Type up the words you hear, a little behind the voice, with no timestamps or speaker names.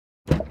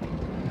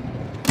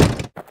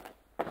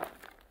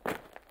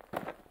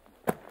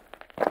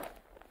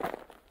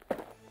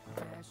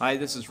Hi,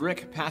 this is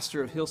Rick,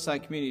 pastor of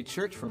Hillside Community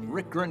Church from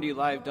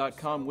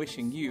rickgrundylive.com,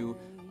 wishing you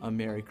a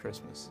Merry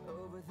Christmas.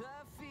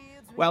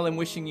 While I'm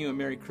wishing you a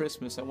Merry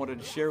Christmas, I wanted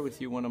to share with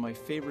you one of my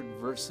favorite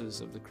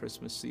verses of the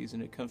Christmas season.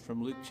 It comes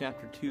from Luke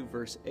chapter 2,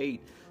 verse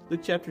 8.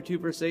 Luke chapter 2,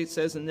 verse 8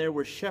 says, "And there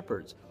were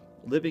shepherds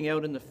living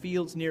out in the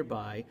fields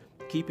nearby,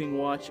 keeping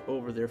watch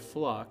over their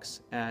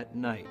flocks at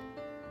night."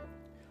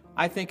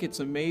 I think it's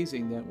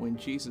amazing that when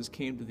Jesus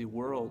came to the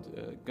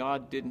world,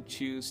 God didn't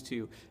choose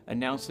to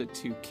announce it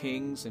to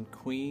kings and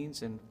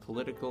queens and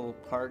political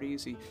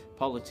parties,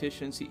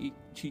 politicians. He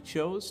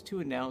chose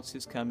to announce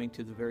his coming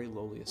to the very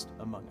lowliest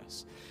among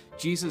us.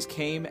 Jesus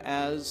came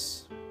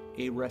as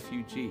a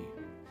refugee.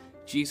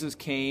 Jesus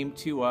came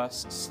to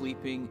us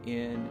sleeping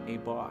in a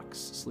box,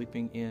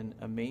 sleeping in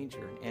a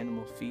manger, an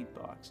animal feed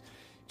box.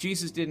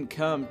 Jesus didn't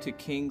come to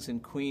kings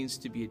and queens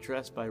to be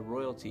addressed by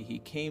royalty. He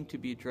came to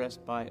be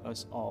addressed by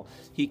us all.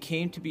 He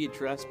came to be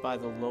addressed by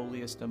the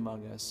lowliest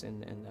among us,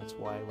 and that's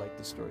why I like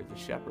the story of the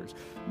shepherds.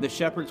 The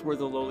shepherds were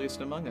the lowliest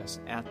among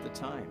us at the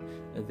time.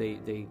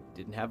 They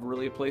didn't have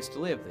really a place to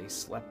live. They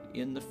slept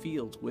in the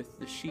fields with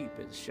the sheep.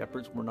 And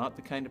shepherds were not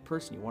the kind of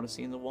person you want to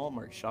see in the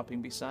Walmart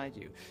shopping beside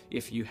you.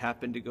 If you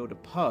happen to go to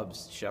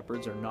pubs,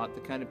 shepherds are not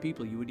the kind of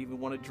people you would even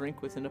want to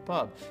drink with in a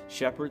pub.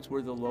 Shepherds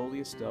were the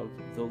lowliest of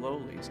the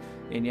lowlies.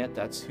 And yet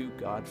that's who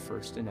God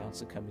first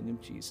announced the coming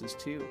of Jesus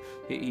to.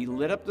 He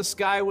lit up the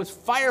sky with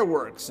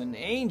fireworks and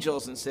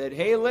angels and said,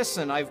 "Hey,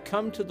 listen, I've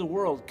come to the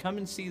world. Come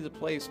and see the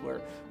place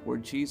where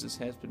Jesus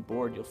has been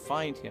born. You'll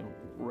find him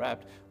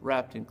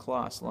wrapped in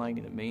cloths, lying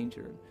in a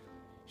manger."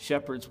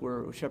 Shepherds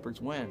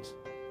went.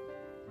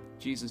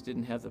 Jesus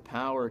didn't have the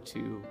power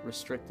to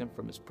restrict them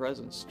from his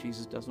presence.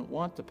 Jesus doesn't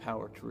want the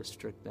power to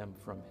restrict them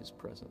from his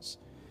presence.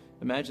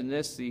 Imagine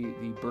this, the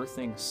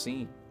birthing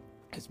scene,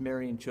 as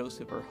Mary and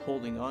Joseph are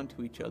holding on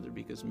to each other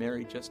because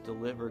Mary just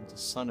delivered the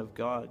Son of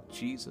God,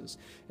 Jesus.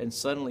 And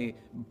suddenly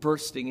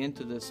bursting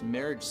into this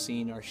marriage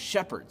scene are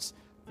shepherds.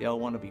 They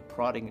all want to be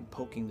prodding and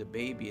poking the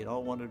baby, and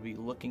all want to be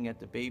looking at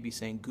the baby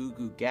saying goo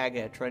goo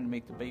gaga, trying to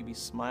make the baby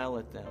smile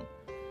at them.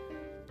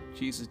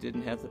 Jesus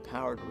didn't have the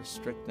power to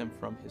restrict them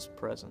from his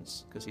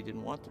presence because he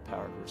didn't want the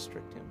power to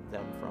restrict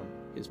them from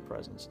his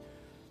presence.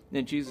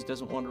 And Jesus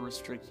doesn't want to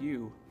restrict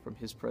you from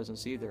his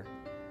presence either.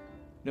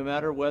 No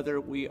matter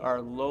whether we are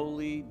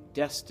lowly,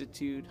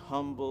 destitute,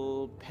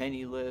 humble,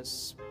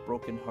 penniless,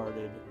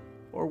 brokenhearted,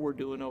 or we're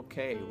doing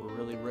okay, we're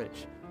really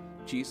rich,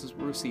 Jesus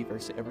will receive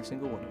every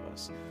single one of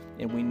us.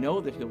 And we know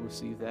that he'll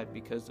receive that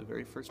because the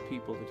very first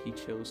people that he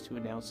chose to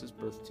announce his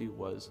birth to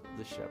was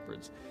the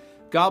shepherds.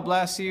 God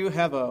bless you.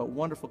 Have a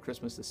wonderful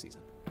Christmas this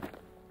season.